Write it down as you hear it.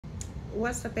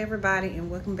What's up, everybody,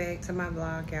 and welcome back to my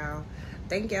vlog, y'all.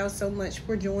 Thank y'all so much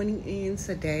for joining in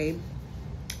today.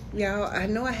 Y'all, I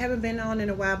know I haven't been on in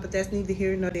a while, but that's neither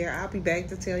here nor there. I'll be back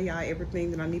to tell y'all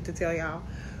everything that I need to tell y'all.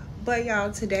 But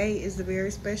y'all, today is a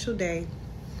very special day,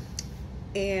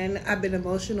 and I've been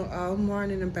emotional all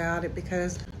morning about it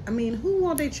because, I mean, who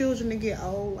want their children to get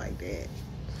old like that?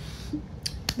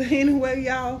 But anyway,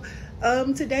 y'all,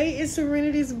 today is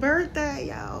Serenity's birthday,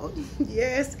 y'all.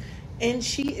 Yes, and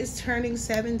she is turning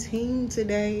 17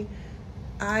 today.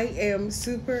 I am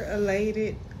super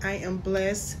elated. I am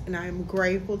blessed, and I am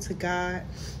grateful to God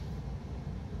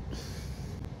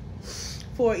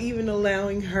for even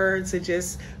allowing her to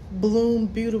just bloom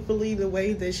beautifully the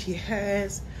way that she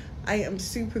has. I am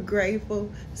super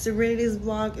grateful. Serenity's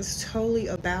vlog is totally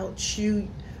about you,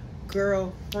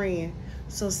 girlfriend.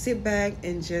 So sit back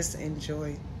and just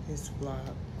enjoy this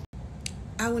vlog.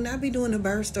 I will not be doing a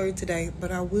birth story today,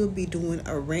 but I will be doing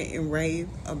a rant and rave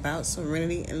about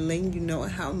Serenity and letting you know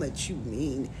how much you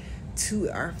mean to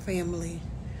our family.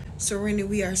 Serenity,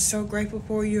 we are so grateful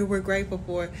for you. We're grateful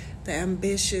for the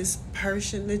ambitious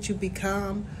person that you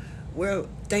become. We're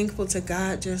thankful to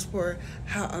God just for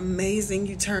how amazing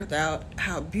you turned out,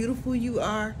 how beautiful you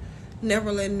are.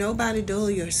 Never let nobody dull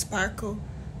your sparkle.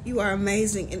 You are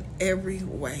amazing in every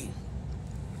way.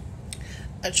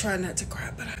 I try not to cry,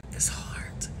 but it's hard.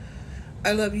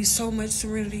 I love you so much,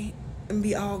 Serenity, and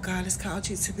be all God has called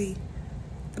you to be.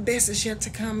 The best is yet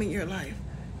to come in your life,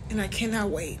 and I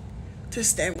cannot wait to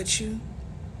stand with you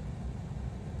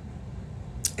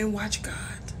and watch God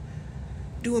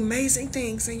do amazing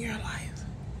things in your life.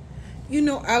 You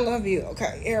know I love you,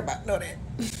 okay? Everybody know that.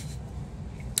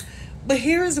 But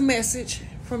here is a message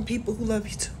from people who love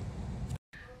you too.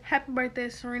 Happy birthday,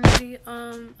 Serenity.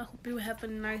 I hope you have a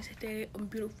nice day, a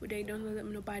beautiful day. Don't let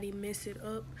nobody mess it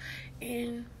up.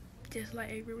 And just like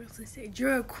everyone else said,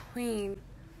 you're a queen.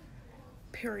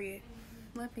 Period.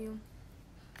 Love you.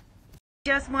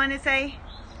 Just want to say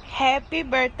happy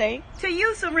birthday to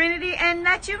you, Serenity, and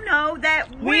let you know that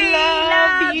we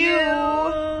love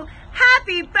you.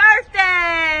 Happy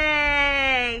birthday!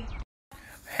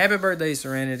 Happy birthday,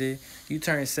 Serenity. You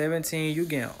turned 17. You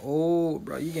getting old,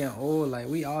 bro. You getting old. Like,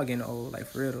 we all getting old. Like,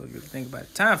 for real, though. You think about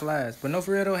it. Time flies. But no,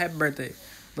 for real, though, happy birthday.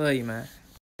 Love you, man.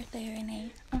 Birthday,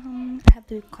 Renee. I have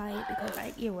to be quiet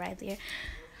because you're right there.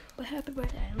 But happy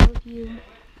birthday. I love you.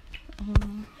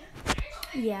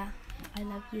 Yeah, I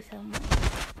love you so much.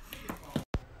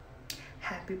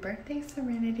 Happy birthday,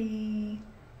 Serenity.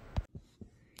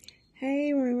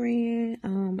 Hey, Ren.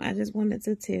 I just wanted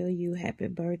to tell you happy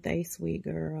birthday, sweet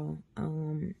girl.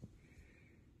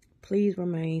 Please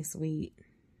remain sweet.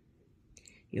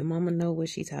 Your mama know what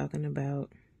she talking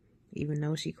about, even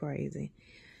though she crazy.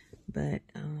 But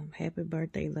happy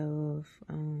birthday, love.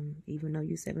 Even though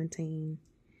you 17,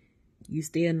 you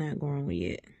still not grown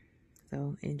yet.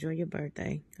 So enjoy your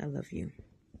birthday. I love you.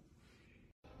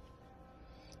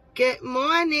 Good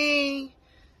morning.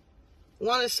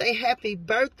 Want to say happy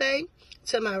birthday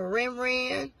to my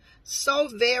Ren. So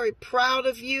very proud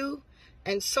of you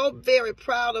and so very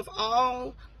proud of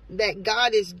all that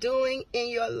God is doing in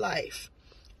your life.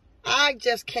 I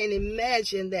just can't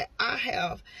imagine that I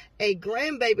have a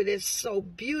grandbaby that's so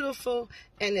beautiful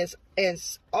and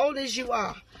as old as you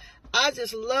are. I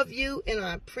just love you and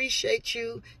I appreciate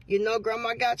you. You know,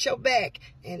 Grandma got your back.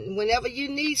 And whenever you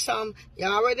need something, you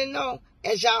already know,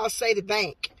 as y'all say, the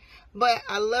bank. But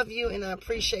I love you and I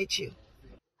appreciate you.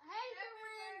 Hey,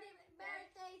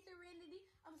 birthday, Serenity.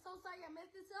 I'm so sorry I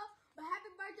messed this up, but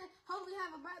happy birthday. Hope you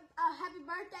have a happy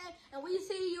birthday, and we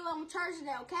see you on church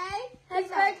today, okay? Happy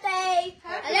birthday.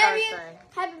 Happy I love birthday. you.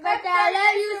 Happy birthday. I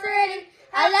love you, Serenity.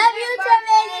 I love you,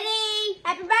 Serenity.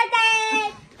 Happy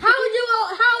birthday. How old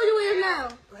you is now?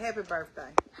 Happy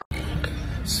birthday.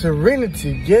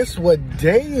 Serenity, guess what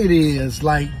day it is?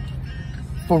 Like,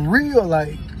 for real,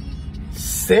 like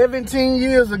 17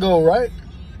 years ago, right?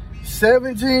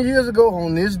 17 years ago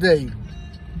on this day,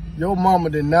 your mama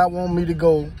did not want me to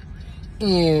go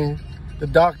in the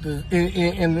doctor's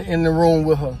in the room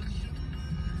with her.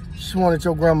 She wanted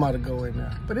your grandma to go in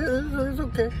there. But it's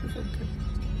okay. It's okay.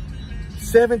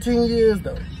 17 years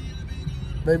though.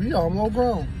 Baby, you almost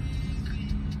grown.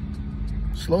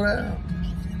 Slow down.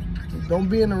 Don't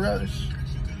be in a rush.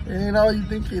 It ain't all you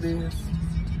think it is.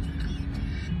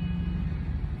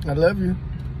 I love you.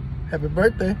 Happy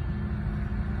birthday.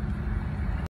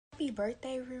 Happy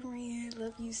birthday, Ren.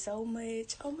 Love you so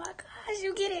much. Oh my gosh,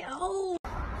 you getting old.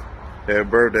 Happy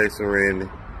birthday, Serenity.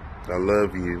 I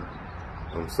love you.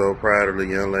 I'm so proud of the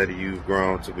young lady you've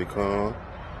grown to become.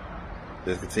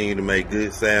 Just continue to make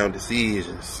good, sound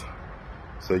decisions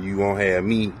so you won't have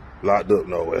me locked up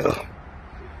nowhere.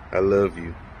 I love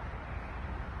you.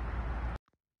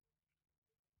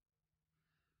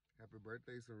 Happy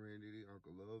birthday, Serenity.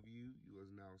 Uncle love you. You is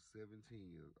now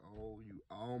 17 years old. You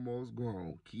almost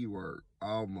grown. Keyword,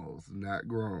 almost, not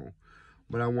grown.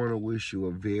 But I want to wish you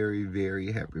a very,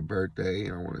 very happy birthday.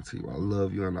 And I want to tell you I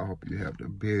love you, and I hope you have the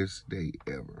best day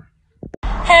ever.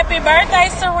 Happy birthday,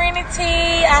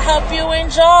 Serenity. I hope you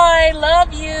enjoy.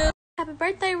 Love you. Happy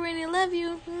birthday, Rennie. Love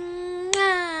you.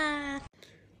 Mwah.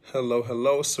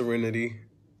 Hello, Serenity.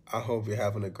 I hope you're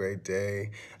having a great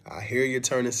day. I hear you're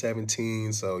turning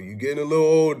 17, so you're getting a little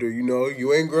older. You know,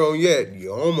 you ain't grown yet.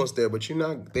 You're almost there, but you're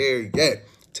not there yet.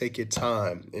 Take your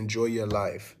time. Enjoy your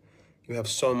life. You have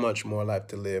so much more life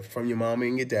to live from your mama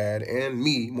and your dad and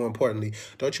me, more importantly.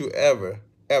 Don't you ever,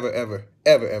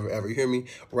 you hear me?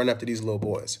 Run after these little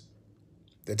boys.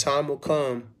 The time will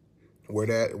come where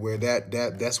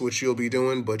that's what you'll be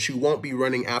doing, but you won't be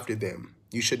running after them.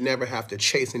 You should never have to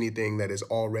chase anything that is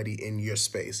already in your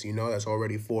space, you know, that's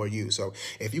already for you. So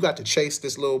if you got to chase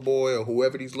this little boy or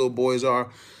whoever these little boys are,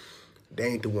 they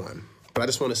ain't the one. But I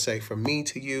just want to say, from me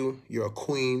to you, you're a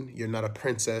queen. You're not a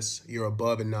princess. You're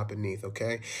above and not beneath,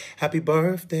 okay? Happy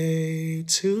birthday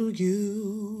to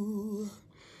you.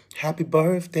 Happy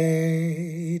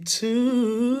birthday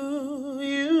to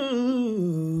you.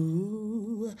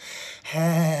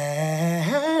 Happy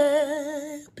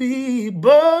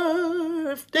birthday,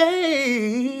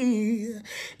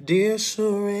 dear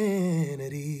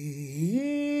Serenity.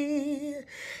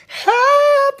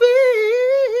 Happy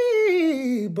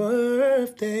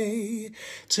birthday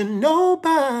to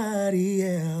nobody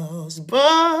else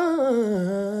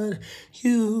but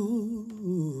you.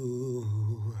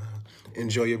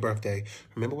 Enjoy your birthday.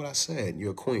 Remember what I said.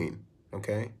 You're a queen,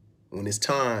 okay? When it's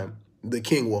time, the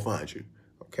king will find you,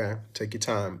 okay? Take your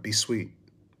time. Be sweet.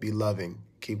 Be loving.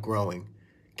 Keep growing.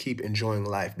 Keep enjoying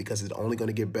life, because it's only going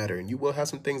to get better. And you will have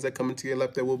some things that come into your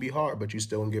life that will be hard, but you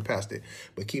still going to get past it.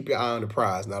 But keep your eye on the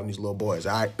prize, not on these little boys,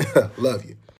 all right? Love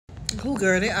you. Cool,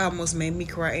 girl, that almost made me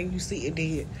cry, and you see it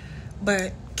did.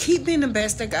 But keep being the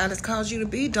best that God has called you to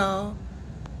be, doll.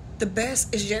 The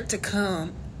best is yet to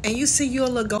come. And you see you're a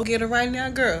little go-getter right now,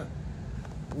 girl.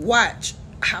 Watch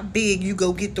how big you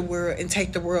go get the world and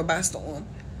take the world by storm.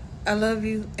 I love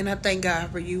you, and I thank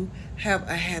God for you. Have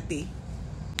a happy,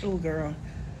 oh girl,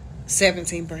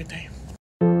 17th birthday.